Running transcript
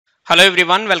Hello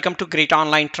everyone, welcome to Great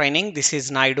Online Training. This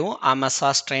is Naidu. I'm a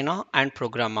SAS trainer and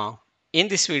programmer. In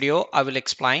this video, I will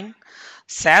explain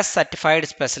SAS Certified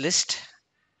Specialist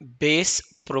Base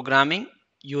Programming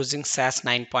using SAS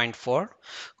 9.4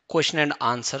 question and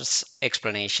answers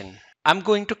explanation. I'm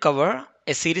going to cover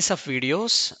a series of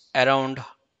videos around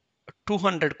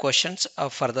 200 questions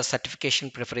for the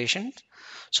certification preparation.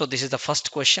 So this is the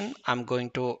first question I'm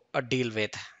going to deal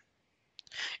with.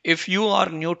 If you are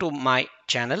new to my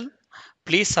channel,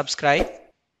 please subscribe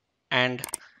and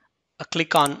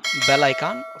click on bell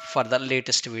icon for the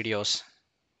latest videos.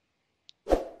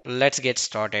 Let's get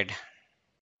started.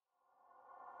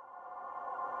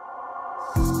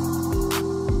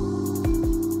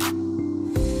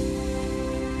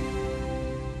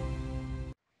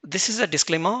 This is a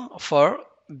disclaimer for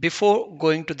before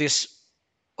going to this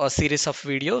series of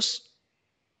videos.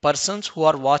 Persons who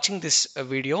are watching this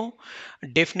video,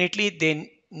 definitely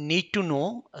they need to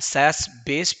know SAS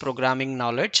based programming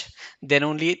knowledge. Then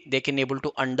only they can able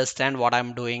to understand what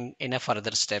I'm doing in a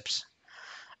further steps.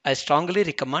 I strongly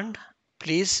recommend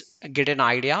please get an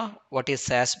idea what is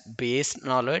SAS based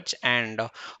knowledge and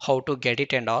how to get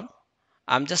it and all.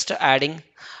 I'm just adding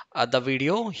the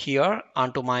video here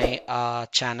onto my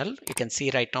channel. You can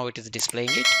see right now it is displaying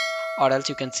it, or else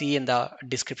you can see in the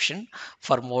description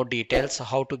for more details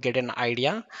how to get an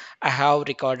idea. I have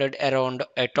recorded around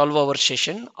a 12-hour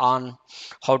session on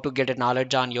how to get a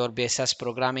knowledge on your basis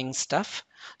programming stuff,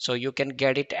 so you can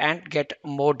get it and get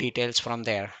more details from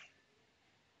there.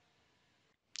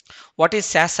 What is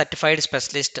SAS Certified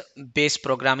Specialist Base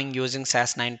Programming using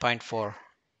SAS 9.4?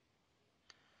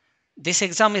 This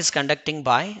exam is conducting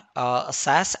by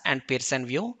SAS and Pearson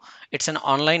View. It's an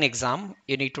online exam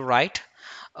you need to write.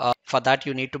 For that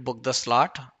you need to book the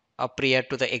slot prior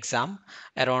to the exam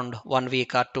around 1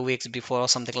 week or 2 weeks before or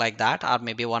something like that, or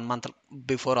maybe 1 month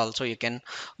before also you can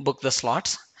book the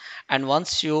slots. And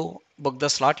once you book the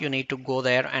slot, you need to go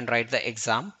there and write the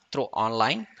exam through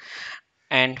online.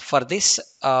 And for this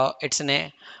it's in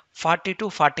a 40 to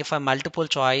 45 multiple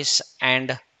choice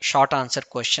and short answer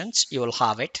questions you will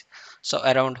have it. So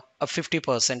around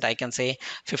 50%, I can say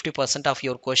 50% of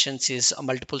your questions is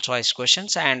multiple choice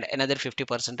questions, and another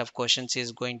 50% of questions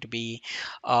is going to be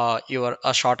your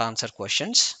short answer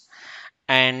questions.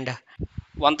 And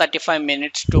 135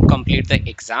 minutes to complete the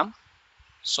exam.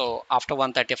 So after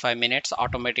 135 minutes,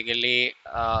 automatically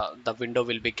the window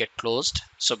will be get closed.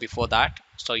 So before that,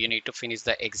 so you need to finish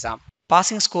the exam.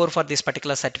 Passing score for this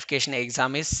particular certification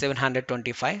exam is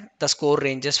 725. The score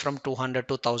ranges from 200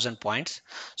 to 1000 points.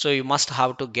 So you must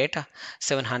have to get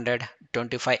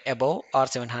 725 above or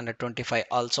 725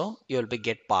 also. You will be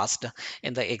get passed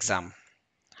in the exam.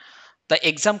 The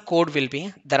exam code will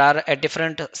be, there are a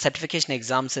different certification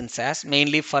exams in SAS,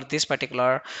 mainly for this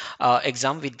particular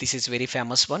exam, with this is very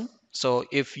famous one. So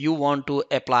if you want to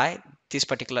apply this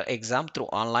particular exam through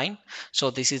online, so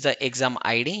this is the exam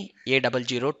ID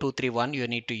A00231. You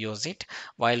need to use it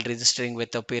while registering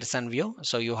with the Pearson View.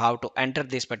 So you have to enter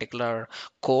this particular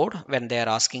code when they are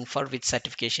asking for which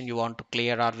certification you want to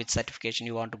clear or which certification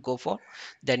you want to go for.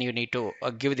 Then you need to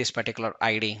give this particular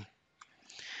ID.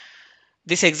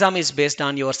 This exam is based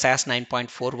on your SAS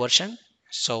 9.4 version.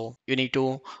 So you need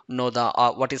to know the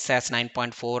what is SAS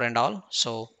 9.4 and all.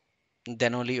 So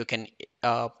then only you can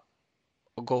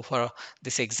go for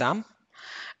this exam.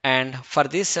 And for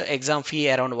this exam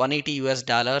fee around 180 US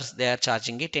dollars they are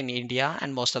charging it in India,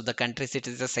 and most of the countries it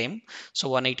is the same. So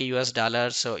 180 US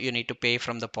dollars, so you need to pay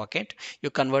from the pocket.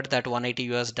 You convert that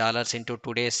 180 US dollars into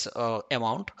today's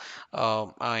amount,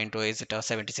 into, is it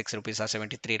 76 rupees or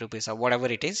 73 rupees or whatever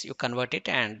it is, you convert it,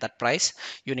 and that price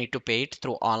you need to pay it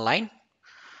through online.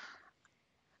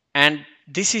 And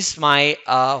this is my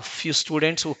few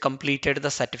students who completed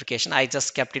the certification. I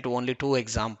just kept it only two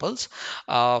examples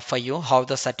for you, how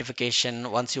the certification,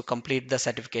 once you complete the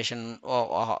certification,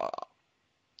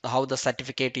 how the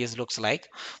certificate is looks like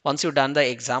once you done the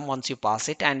exam, once you pass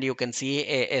it, and you can see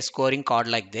a scoring card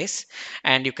like this,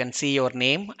 and you can see your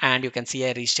name, and you can see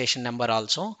a registration number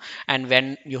also, and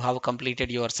when you have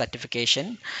completed your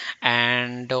certification,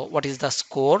 and what is the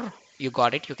score you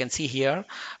got it. You can see here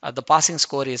the passing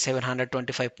score is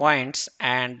 725 points,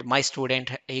 and my student,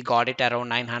 he got it around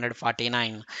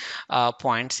 949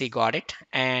 points he got it,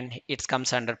 and it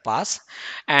comes under pass.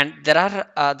 And there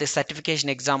are the certification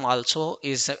exam also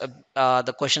is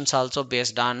the questions also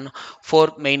based on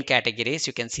four main categories.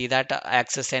 You can see that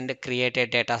access and create a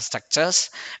data structures,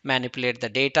 manipulate the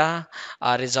data,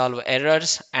 resolve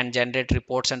errors, and generate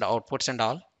reports and outputs and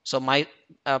all. So my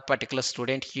particular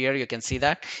student here, you can see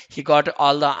that he got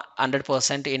all the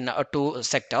 100% in two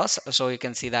sectors. So you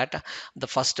can see that the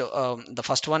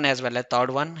first one as well as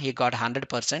third one, he got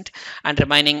 100%, and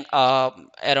remaining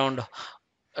around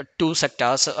two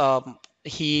sectors,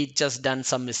 he just done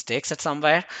some mistakes at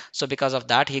somewhere. So because of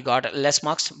that, he got less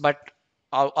marks, but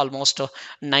almost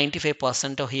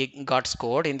 95% he got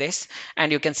scored in this.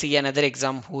 And you can see another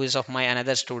exam who is of my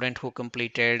another student who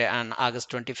completed on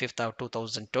August 25th of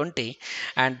 2020,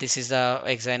 and this is the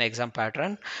exam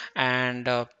pattern. And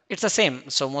it's the same.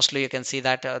 So mostly you can see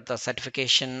that the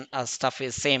certification stuff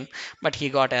is same, but he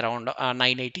got around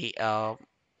 980 uh,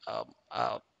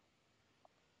 uh,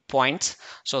 points.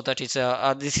 So that is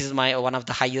this is my one of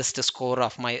the highest score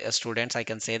of my students, I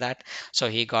can say that. So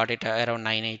he got it around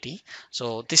 980.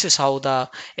 So this is how the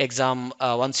exam,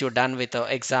 once you're done with the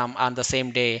exam on the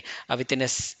same day, within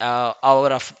hour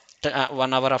of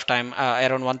 1 hour of time,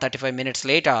 around 135 minutes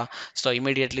later, so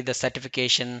immediately the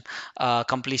certification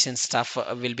completion stuff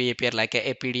will be appear like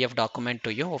a PDF document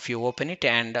to you if you open it.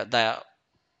 And the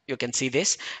you can see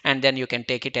this, and then you can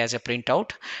take it as a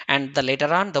printout. And the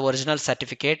later on the original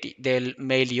certificate they'll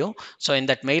mail you. So in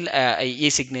that mail,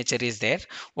 e-signature is there.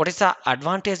 What is the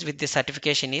advantage with this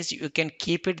certification is you can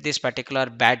keep it this particular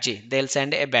badge. They'll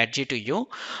send a badge to you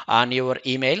on your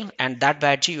email, and that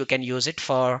badge you can use it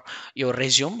for your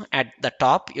resume. At the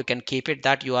top you can keep it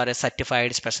that you are a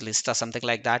certified specialist or something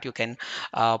like that. You can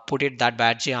put it that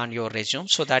badge on your resume,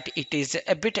 so that it is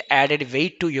a bit added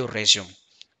weight to your resume.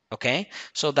 Okay,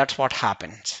 so that's what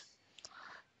happens.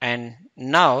 And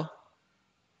now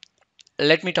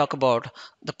let me talk about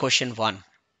the question one.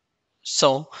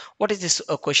 So what is this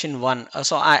question one?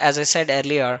 As I said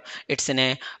earlier, it's in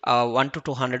a 1 to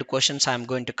 200 questions I'm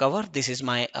going to cover. This is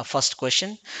my first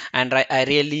question, and I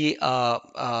really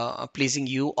pleasing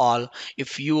you all.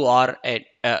 If you are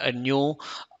a new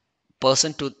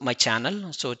person to my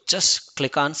channel, so just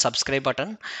click on subscribe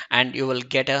button, and you will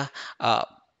get uh,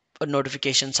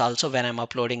 notifications also when I'm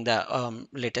uploading the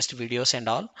latest videos and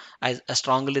all. I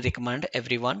strongly recommend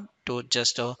everyone to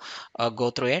just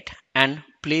go through it, and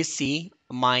please see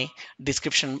my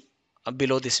description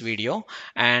below this video,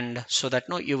 and so that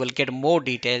no you will get more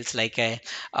details like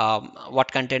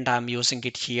what content I'm using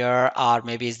it here, or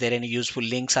maybe is there any useful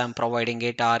links I'm providing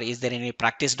it, or is there any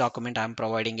practice document I'm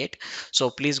providing it.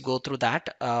 So please go through that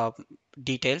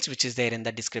details which is there in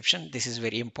the description. This is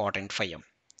very important for you.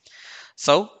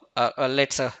 So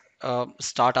let's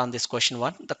start on this question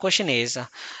one. The question is,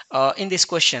 in this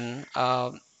question,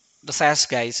 the SAS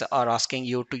guys are asking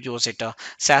you to use it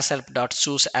SAS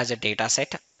help.source as a data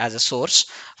set, as a source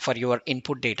for your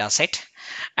input data set,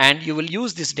 and you will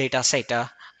use this data set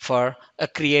for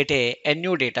create a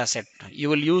new data set. You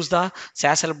will use the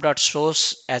SAS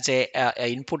help.source as a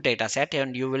input data set,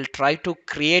 and you will try to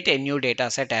create a new data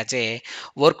set as a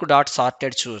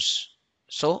work.sorted source.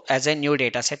 So as a new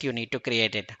data set, you need to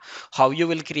create it. How you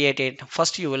will create it?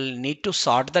 First, you will need to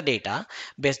sort the data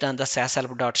based on the SAS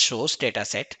help.shows data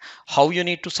set. How you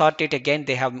need to sort it? Again,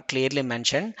 they have clearly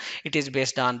mentioned it is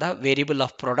based on the variable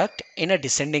of product in a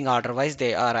descending order wise.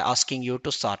 They are asking you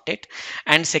to sort it.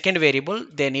 And second variable,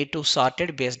 they need to sort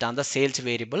it based on the sales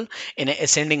variable in a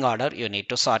ascending order. You need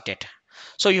to sort it.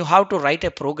 So you have to write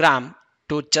a program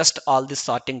to just all this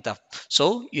sorting stuff.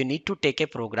 So you need to take a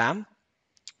program,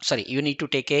 sorry, you need to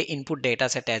take a input data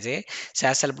set as a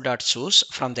SAS help.source.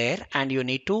 From there, and you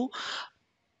need to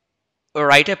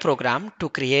write a program to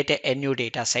create a new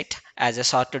data set as a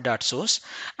sorted.source.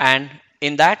 And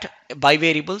in that, by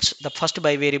variables, the first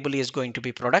by variable is going to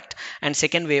be product, and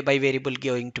second by variable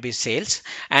going to be sales,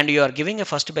 and you are giving a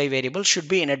first by variable should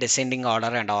be in a descending order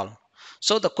and all.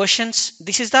 So the questions,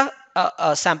 this is the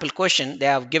sample question they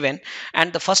have given,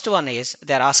 and the first one is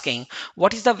they're asking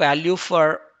what is the value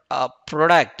for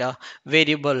product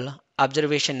variable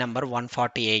observation number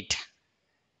 148.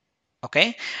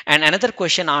 Okay, and another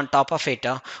question on top of it,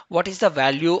 what is the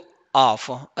value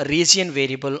of a region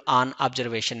variable on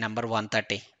observation number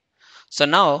 130. So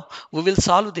now we will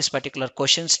solve these particular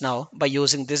questions now by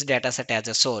using this data set as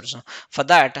a source. For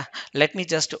that, let me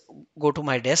just go to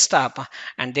my desktop,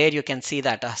 and there you can see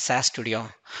that SAS Studio.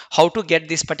 How to get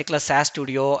this particular SAS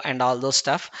Studio and all those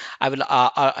stuff, I will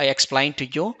I explain to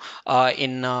you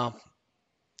in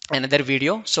another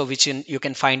video, so which you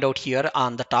can find out here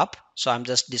on the top. So I'm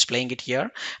just displaying it here,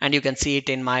 and you can see it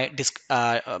in my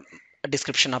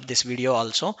description of this video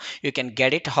also. You can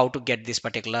get it how to get this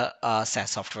particular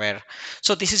SAS software.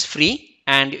 So this is free,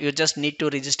 and you just need to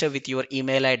register with your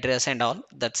email address and all.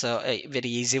 That's a very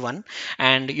easy one,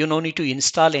 and you no need to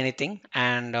install anything,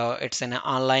 and it's an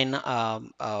online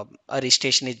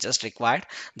registration is just required.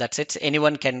 That's it.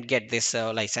 Anyone can get this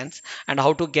license. And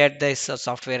how to get this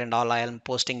software and all, I am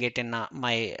posting it in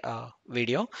my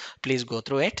video. Please go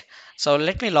through it. So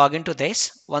let me log into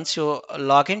this. Once you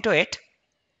log into it,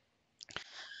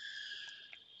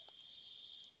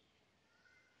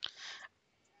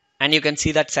 and you can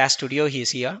see that SAS Studio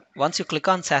is here. Once you click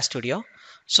on SAS Studio,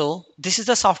 so this is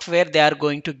the software they are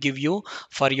going to give you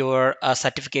for your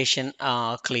certification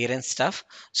clearance stuff.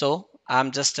 So I'm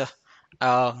just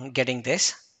getting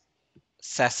this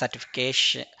SAS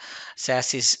certification.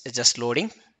 SAS is just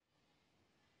loading.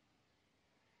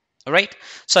 Right,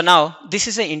 so now this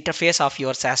is the interface of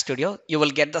your SAS Studio. You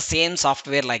will get the same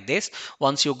software like this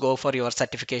once you go for your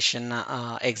certification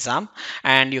exam.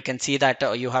 And you can see that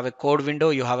you have a code window,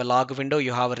 you have a log window,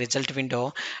 you have a result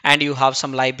window, and you have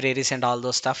some libraries and all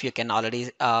those stuff. You can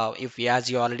already if as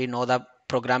you already know the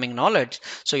programming knowledge,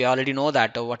 so you already know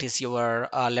that what is your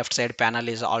left side panel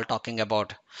is all talking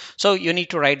about. So you need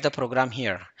to write the program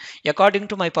here according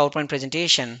to my PowerPoint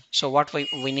presentation. So what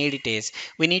we need it is,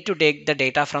 we need to take the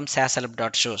data from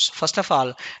sashelp.shows. First of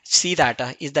all, see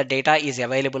that is the data is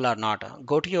available or not.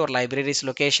 Go to your libraries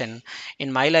location.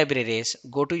 In my libraries,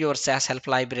 go to your SAS help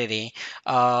library,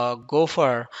 go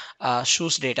for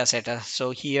shoes data set.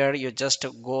 So here you just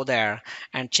go there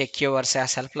and check your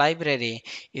SAS help library.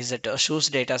 Is it a shoes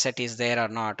data set is there or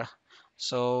not?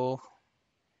 So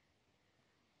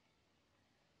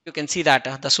you can see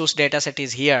that the source data set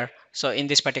is here. So in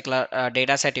this particular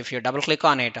data set, if you double click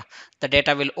on it, the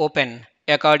data will open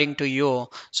according to you.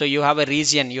 So you have a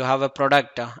region, you have a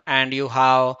product, and you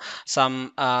have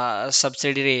some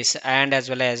subsidiaries, and as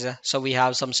well as so we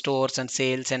have some stores and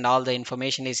sales, and all the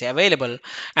information is available.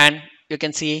 And you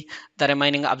can see the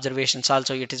remaining observations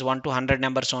also. It is 1 to 100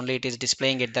 numbers only, it is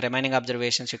displaying it. The remaining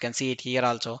observations, you can see it here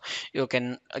also. You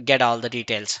can get all the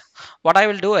details. What I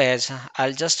will do is,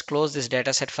 I'll just close this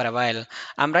data set for a while.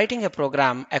 I'm writing a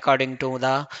program according to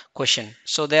the question.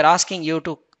 So they're asking you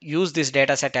to use this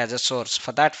data set as a source.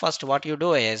 For that, first what you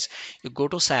do is, you go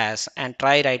to SAS and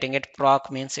try writing it.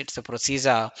 Proc means it's a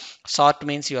procedure. Sort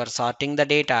means you are sorting the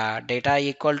data. Data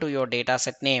equal to your data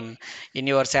set name in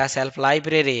your SAS help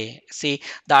library. See,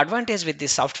 the advantage with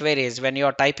this software is, when you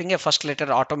are typing a first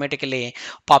letter, automatically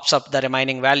pops up the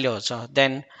remaining values. So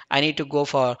then I need to go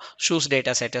for shoes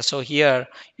data set. So here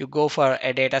you go for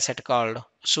a data set called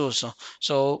shoes.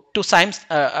 So to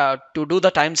do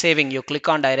the time saving, you click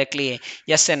on directly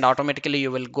yes, and automatically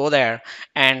you will go there.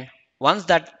 And once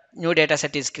that new data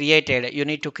set is created, you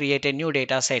need to create a new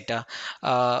data set.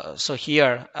 So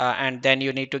here and then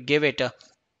you need to give it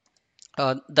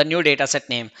the new data set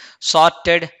name.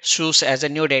 Sorted shoes as a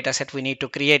new data set, we need to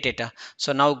create it.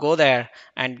 So now go there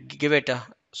and give it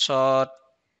sort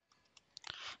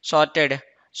sorted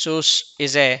shoes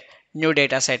is a new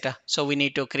data set, so we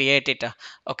need to create it.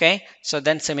 Okay, so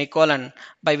then semicolon,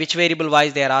 by which variable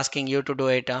wise they are asking you to do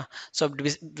it. So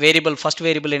variable, first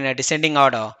variable in a descending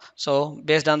order. So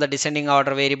based on the descending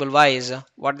order variable wise,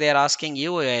 what they are asking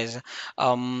you is,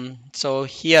 so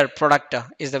here product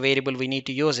is the variable we need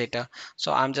to use it.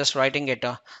 So I'm just writing it.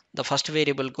 The first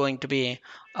variable going to be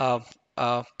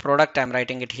product, I'm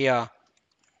writing it here.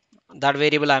 That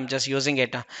variable I'm just using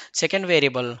it. Second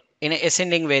variable in a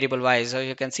ascending variable wise, so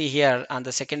you can see here on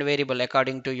the second variable,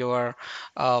 according to your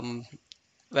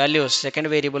values, second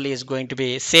variable is going to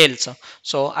be sales.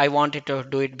 So I wanted to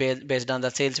do it based on the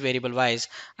sales variable wise.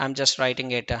 I'm just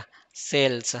writing it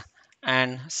sales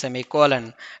and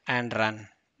semicolon and run.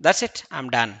 That's it, I'm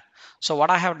done. So what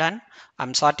I have done,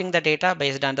 I'm sorting the data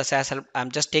based on the SAS help.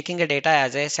 I'm just taking a data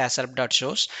as a SAS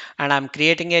help.shows, and I'm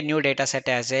creating a new data set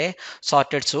as a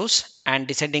sorted shoes and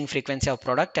descending frequency of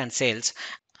product and sales.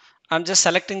 I'm just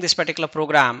selecting this particular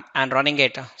program and running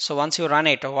it. So once you run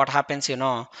it, what happens,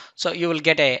 so you will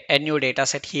get a new data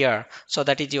set here. So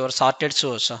that is your sorted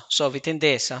source. So within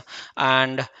this,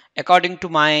 and according to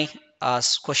my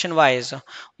question wise,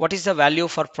 what is the value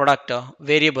for product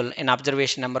variable in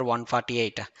observation number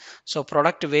 148? So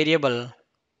product variable,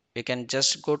 we can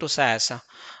just go to SAS,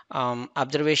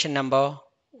 observation number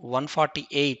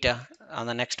 148 on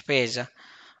the next page.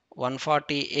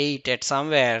 148 at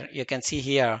somewhere, you can see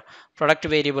here product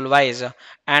variable wise.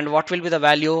 And what will be the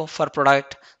value for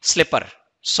product slipper?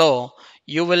 So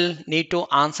you will need to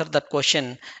answer that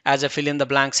question as a fill in the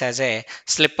blanks as a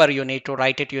slipper. You need to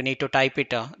write it, you need to type it,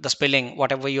 the spelling,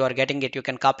 whatever you are getting it, you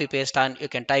can copy paste and you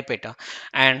can type it.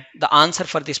 And the answer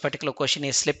for this particular question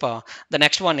is slipper. The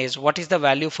next one is what is the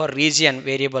value for region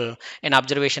variable in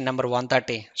observation number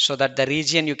 130, so that the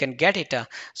region you can get it.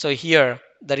 So here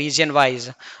the region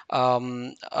wise,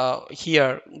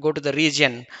 here go to the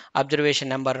region observation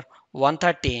number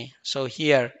 130. So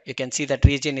here you can see that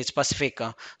region is Pacific.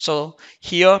 So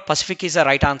here Pacific is the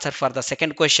right answer for the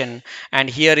second question, and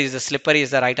here is the slipper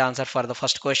is the right answer for the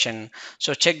first question.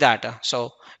 So check that.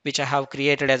 So which I have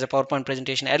created as a PowerPoint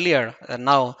presentation earlier.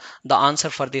 Now the answer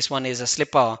for this one is a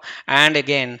slipper. And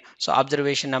again, so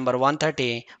observation number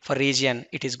 130 for region,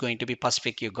 it is going to be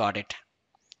Pacific. You got it.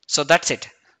 So that's it.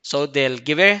 So they'll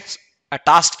give a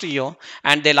task to you,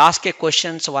 and they'll ask a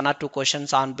questions, one or two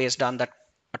questions on based on that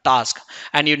task,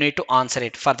 and you need to answer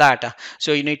it for that.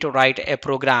 So you need to write a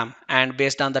program, and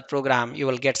based on that program you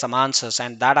will get some answers,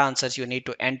 and that answers you need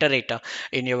to enter it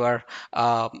in your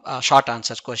short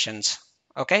answers questions.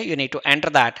 Okay, you need to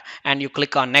enter that and you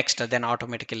click on next, then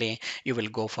automatically you will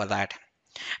go for that.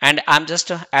 And I'm just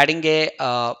adding a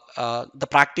the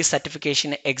practice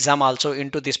certification exam also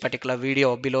into this particular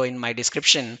video below in my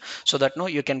description, so that no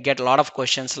you can get a lot of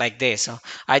questions like this.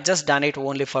 I just done it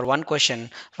only for one question.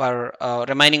 For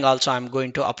remaining also I'm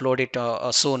going to upload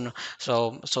it soon,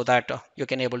 so that you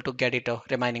can able to get it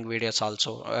remaining videos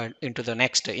also into the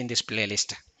next in this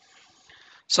playlist.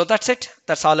 So that's it.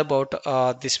 That's all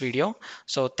about this video.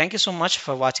 So thank you so much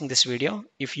for watching this video.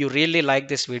 If you really like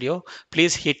this video,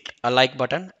 please hit a like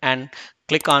button and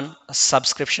click on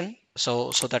subscription,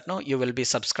 so that no you will be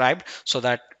subscribed, so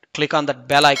that click on that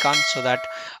bell icon, so that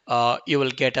you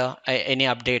will get any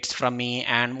updates from me.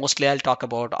 And mostly I'll talk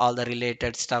about all the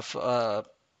related stuff,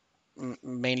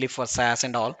 mainly for SAS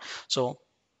and all. So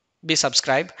be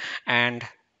subscribed, and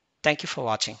thank you for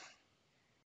watching.